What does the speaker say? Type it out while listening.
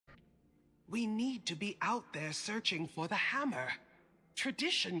We need to be out there searching for the hammer.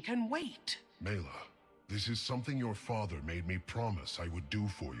 Tradition can wait. Mela, this is something your father made me promise I would do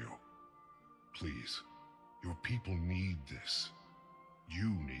for you. Please, your people need this. You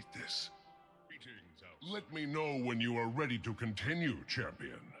need this. Let me know when you are ready to continue,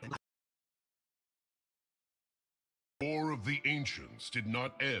 champion. The War of the Ancients did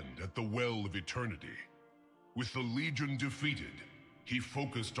not end at the Well of Eternity. With the Legion defeated, he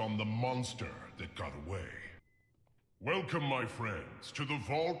focused on the monster that got away. Welcome, my friends, to the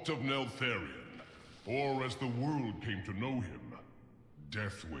Vault of Neltharion, or as the world came to know him,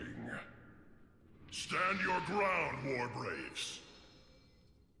 Deathwing. Stand your ground, Warbraves!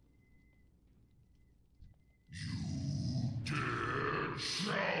 You dare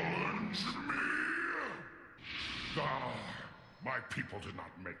challenge me? Ah, my people did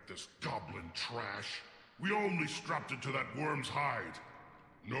not make this goblin trash. We only strapped it to that worm's hide.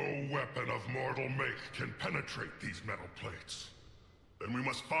 No weapon of mortal make can penetrate these metal plates. Then we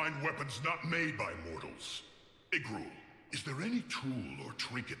must find weapons not made by mortals. Igrul, is there any tool or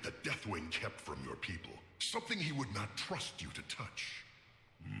trinket that Deathwing kept from your people? Something he would not trust you to touch?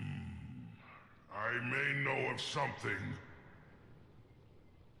 I may know of something.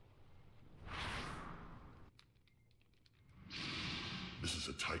 This is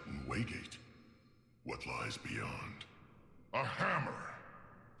a Titan Waygate. What lies beyond? A hammer!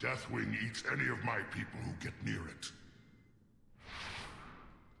 Deathwing eats any of my people who get near it.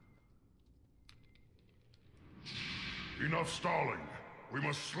 Enough stalling. We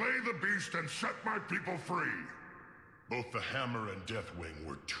must slay the beast and set my people free. Both the hammer and Deathwing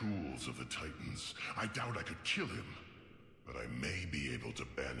were tools of the Titans. I doubt I could kill him, but I may be able to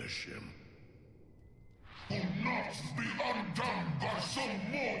banish him. Will not be undone by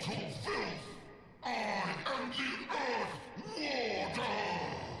some mortal filth! I am the Earth Warder!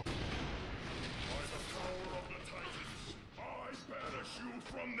 By the power of the Titans, I banish you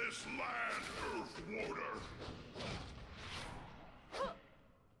from this land, Earth Warder!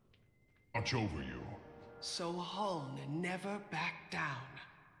 Watch over you. So Hung never backed down,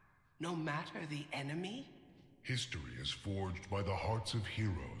 no matter the enemy? History is forged by the hearts of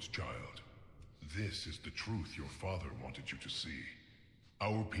heroes, child. This is the truth your father wanted you to see.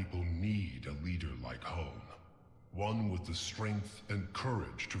 Our people need a leader like Hung. One with the strength and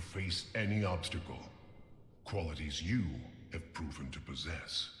courage to face any obstacle. Qualities you have proven to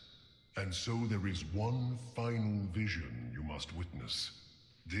possess. And so there is one final vision you must witness.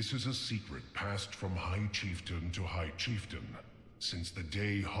 This is a secret passed from High Chieftain to High Chieftain, since the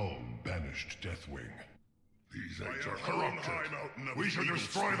day Hung banished Deathwing. These eggs are corrupted. We should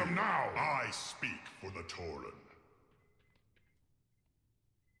destroy them now! I speak for the Tauren.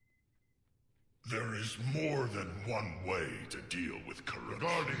 There is more than one way to deal with corruption. The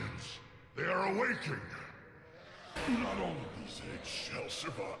Guardians, they are awaking! Not all of these eggs shall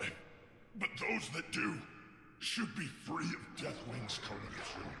survive, but those that do should be free of Deathwing's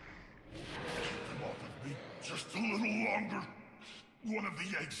corruption. Keep them off of me just a little longer. One of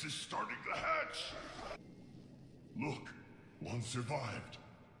the eggs is starting to hatch. Look, one survived.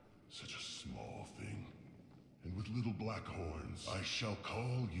 Such a small thing. And with little black horns, I shall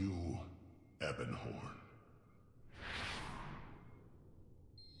call you Ebonhorn.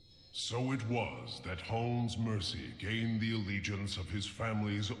 So it was that Hung's mercy gained the allegiance of his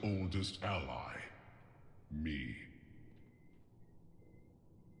family's oldest ally, me.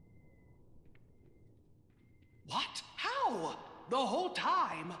 What? How? The whole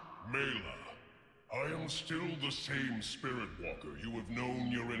time? Mela, I am still the same Spirit Walker you have known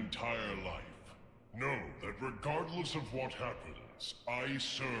your entire life. Know that regardless of what happens, I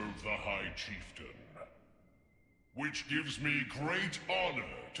serve the High Chieftain. Which gives me great honor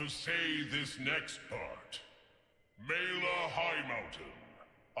to say this next part. Mela Highmountain,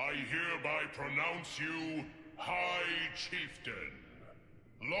 I hereby pronounce you High Chieftain.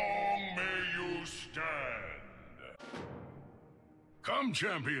 Long may you stand. Come,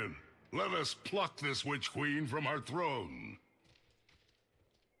 champion. Let us pluck this Witch Queen from her throne.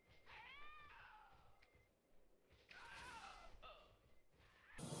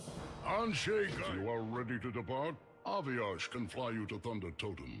 Handshake. If you are ready to depart, Aviash can fly you to Thunder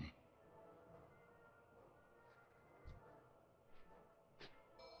Totem.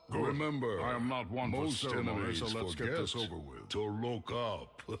 Good. Remember, I am not one for ceremonies, so let's get this over with. To look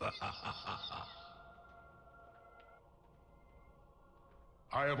up.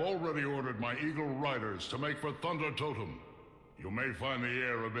 I have already ordered my Eagle Riders to make for Thunder Totem. You may find the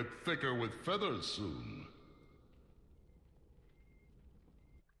air a bit thicker with feathers soon.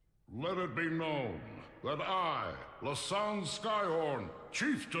 Let it be known, that I, Lasan Skyhorn,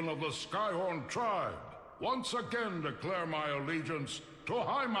 chieftain of the Skyhorn tribe, once again declare my allegiance to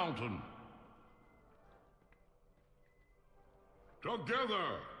Highmountain.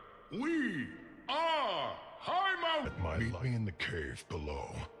 Together, we are Highmountain! Meet me in the cave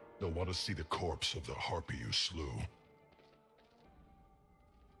below. They'll want to see the corpse of the harpy you slew.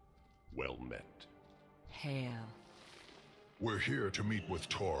 Well met. Hail. We're here to meet with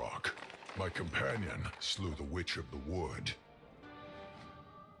Torok. My companion slew the Witch of the Wood.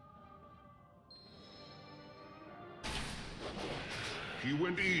 He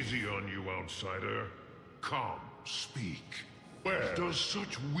went easy on you, outsider. Come, speak. Where does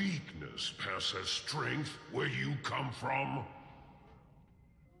such weakness pass as strength where you come from?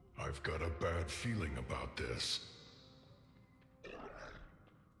 I've got a bad feeling about this.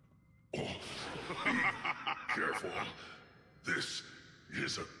 Oh. Careful. This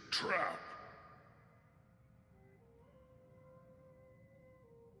is a trap.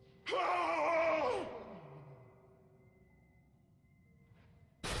 Ah!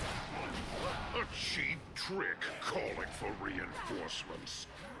 A cheap trick calling for reinforcements.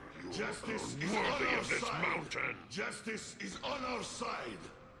 You Justice are is unworthy on our of this side. mountain. Justice is on our side.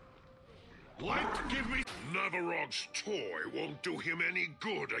 Light, give me... Navarrogg's toy won't do him any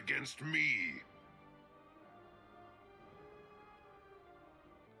good against me.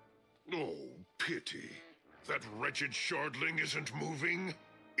 Oh, pity. That wretched shardling isn't moving.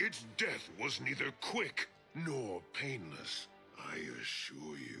 Its death was neither quick nor painless, I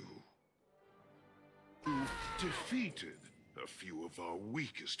assure you. You defeated a few of our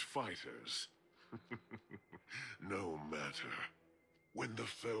weakest fighters. No matter. When the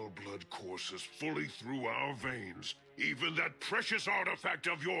fell blood courses fully through our veins, even that precious artifact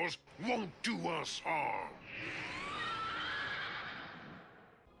of yours won't do us harm.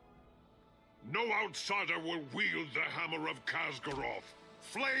 No outsider will wield the hammer of Khaz'goroth.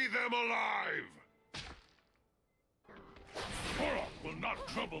 Flay them alive! Torok will not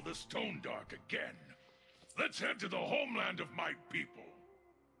trouble the Stone Dark again. Let's head to the homeland of my people.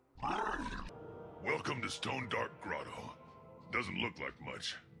 Welcome to Stone Dark Grotto. Doesn't look like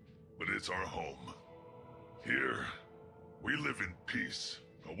much, but it's our home. Here, we live in peace,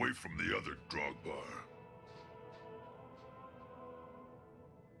 away from the other Drogbar.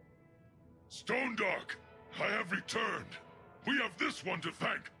 Stone Dark, I have returned. We have this one to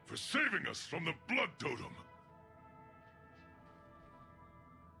thank for saving us from the Bloodtotem.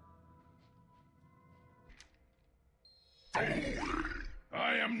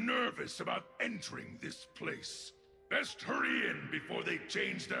 I am nervous about entering this place. Best hurry in before they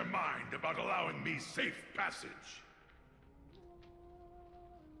change their mind about allowing me safe passage.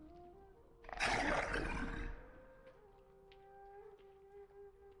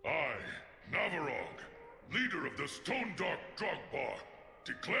 I, Navarrogg, leader of the Stone Dark Drogbar,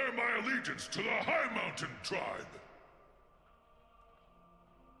 declare my allegiance to the Highmountain tribe.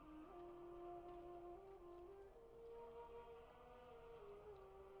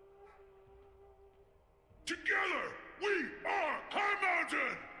 Together, we are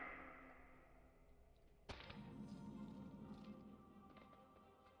Highmountain!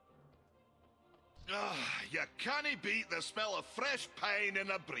 You can't beat the smell of fresh pine in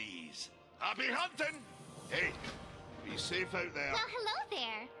a breeze. Happy hunting! Hey, be safe out there. Well, hello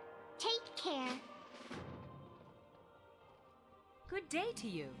there. Take care. Good day to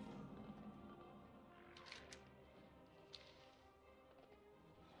you.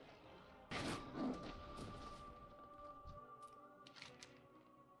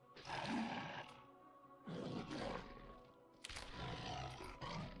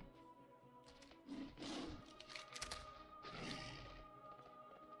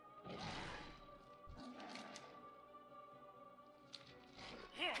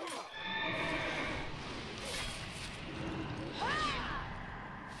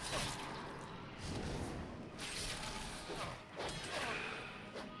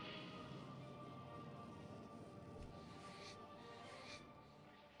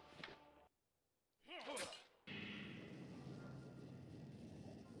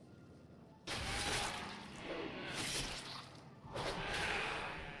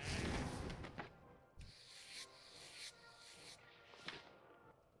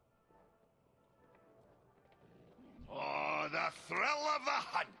 The thrill of the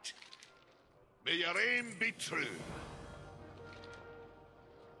hunt. May your aim be true.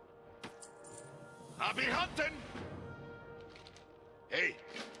 Happy hunting! Hey,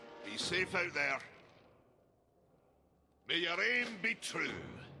 be safe out there. May your aim be true.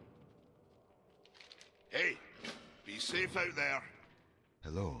 Hey, be safe out there.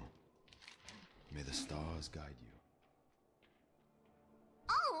 Hello. May the stars guide you.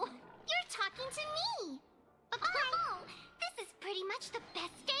 Oh, you're talking to me! Oh, this is pretty much the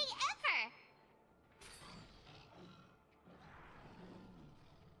best day ever!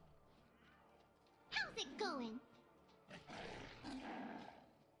 How's it going?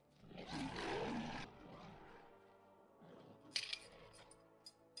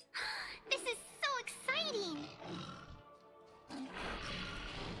 This is so exciting!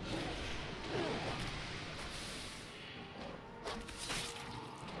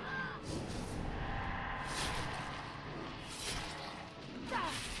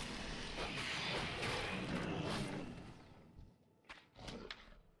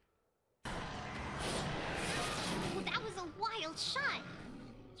 Well, that was a wild shot.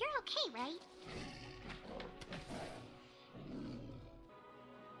 You're okay, right?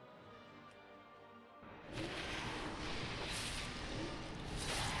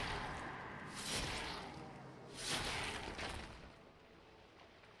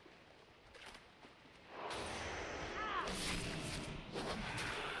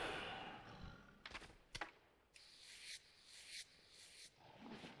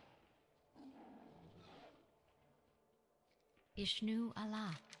 Ishnu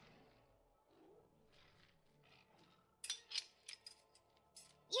Allah.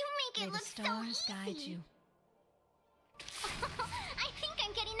 You make May it the look so stars easy. guide you. I think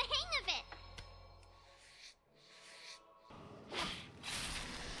I'm getting the hang of it.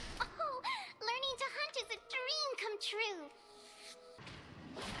 Oh, learning to hunt is a dream come true.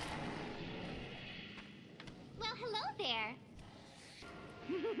 Well, hello there.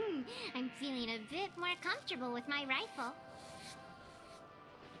 I'm feeling a bit more comfortable with my rifle.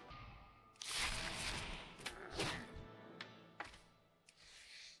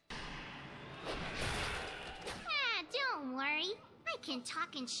 Don't worry. I can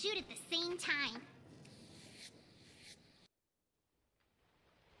talk and shoot at the same time.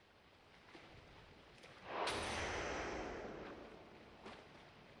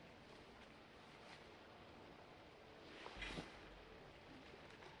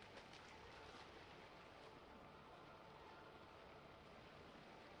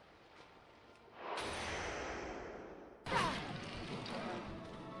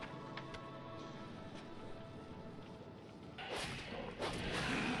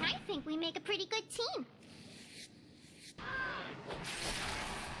 I think we make a pretty good team.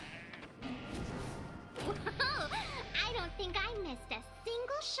 Whoa! I don't think I missed a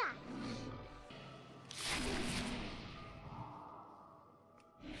single shot.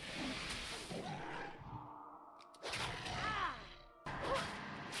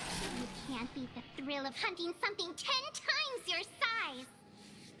 You can't beat the thrill of hunting something 10 times your size.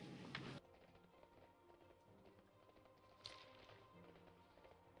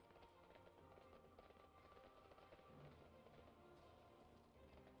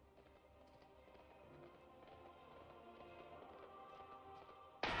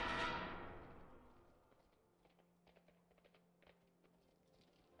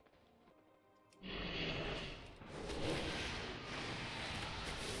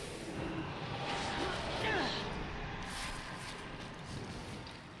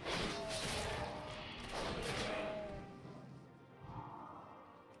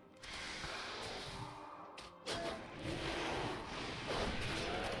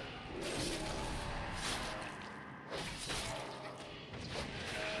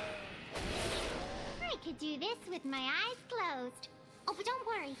 I could do this with my eyes closed. Oh, but don't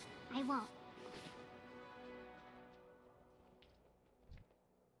worry, I won't.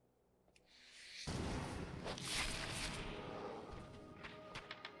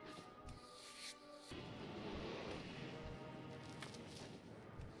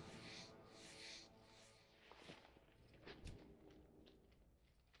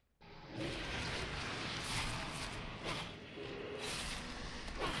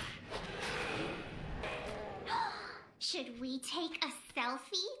 Should we take a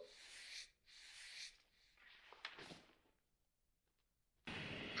selfie?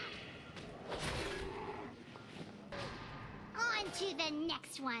 On to the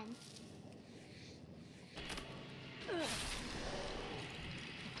next one. I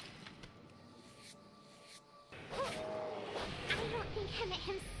don't think Hemet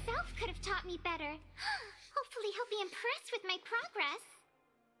himself could have taught me better. Hopefully he'll be impressed with my progress.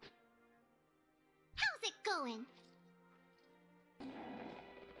 How's it going?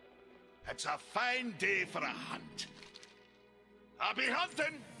 It's a fine day for a hunt. Happy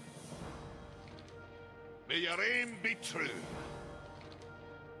hunting! May your aim be true.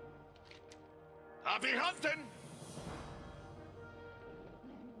 Happy hunting!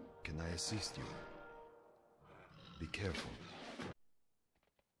 Can I assist you. Be careful.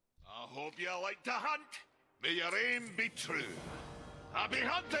 I hope you like to hunt. May your aim be true. Happy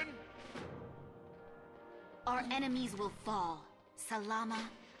hunting! Our enemies will fall. Salama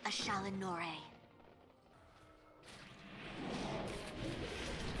Ashalinore.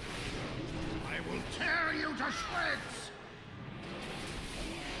 I will tear you to shreds!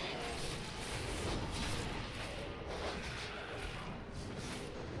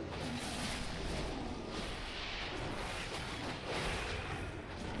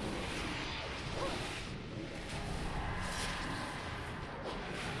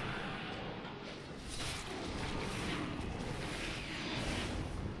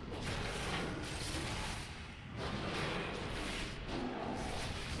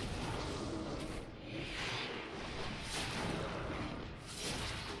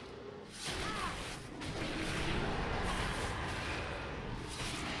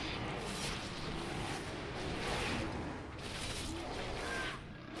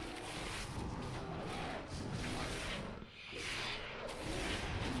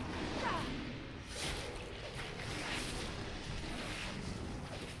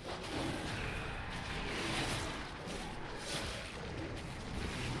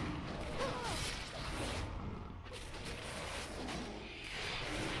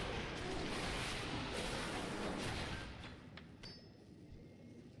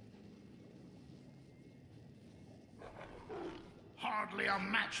 Hardly a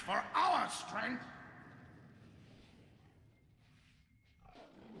match for our strength.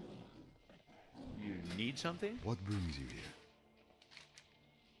 You need something? What brings you here?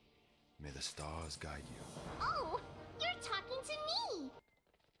 May the stars guide you. Oh, you're talking to me!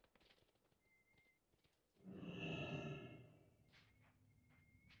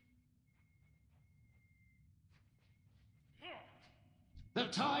 The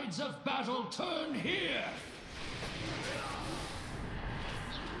tides of battle turn here!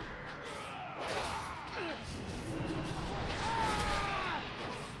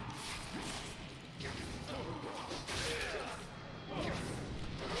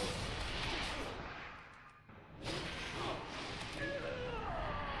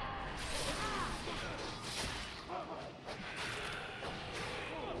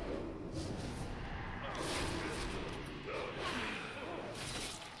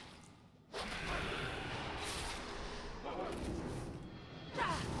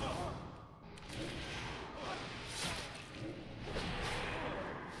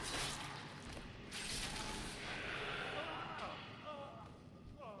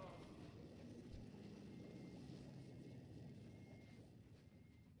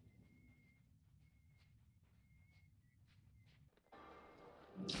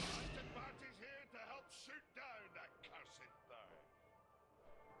 Hunting party's here to help shoot down that cursed bird.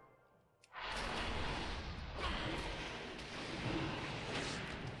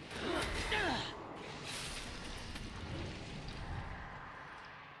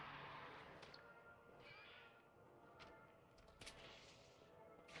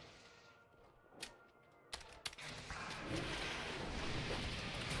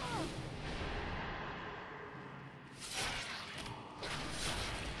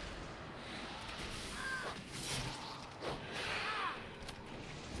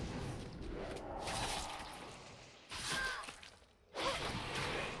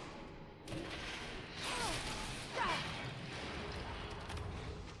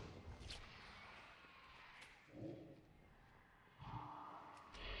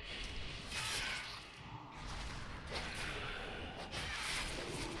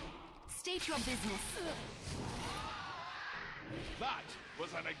 State your business. That was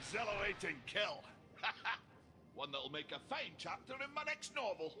an exhilarating kill. One that'll make a fine chapter in my next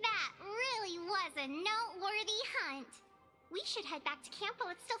novel. That really was a noteworthy hunt. We should head back to camp while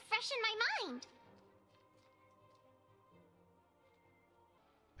it's still fresh in my mind.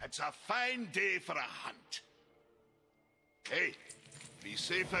 It's a fine day for a hunt. Hey, be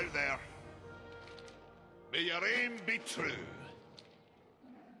safe out there. May your aim be true.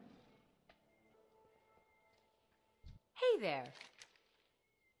 Hey there.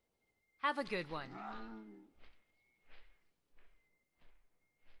 Have a good one.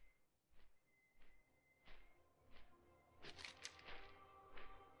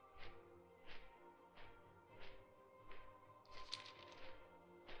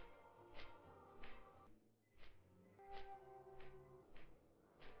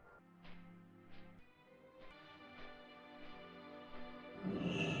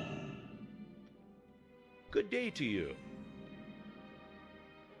 Good day to you.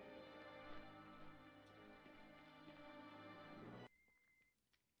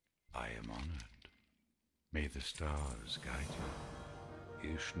 the stars guide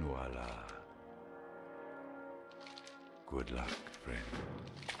you. Ishnu Allah. Good luck, friend.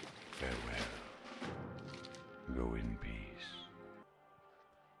 Farewell. Go in peace.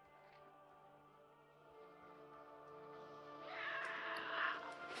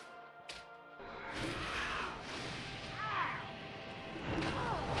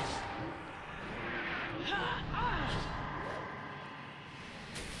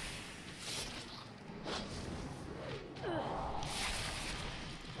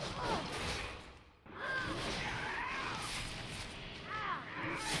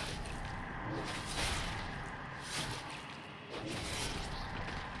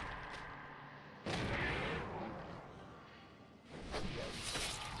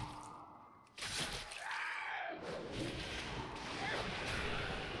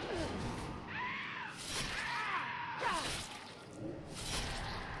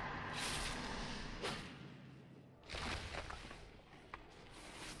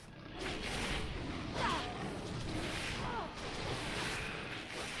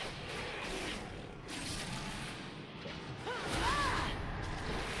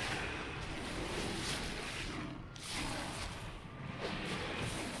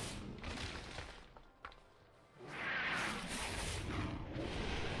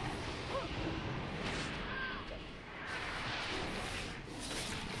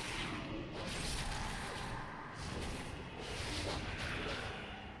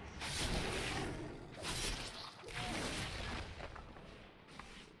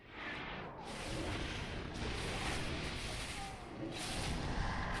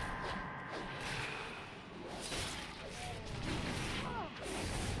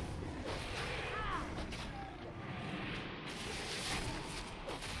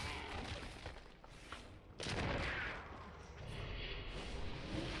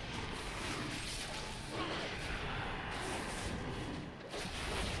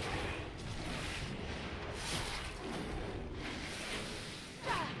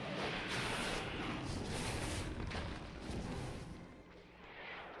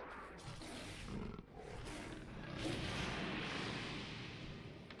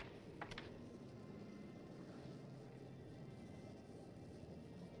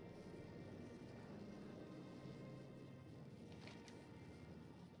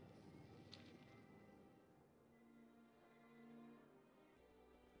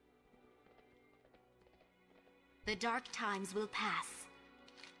 The dark times will pass.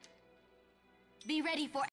 Be ready for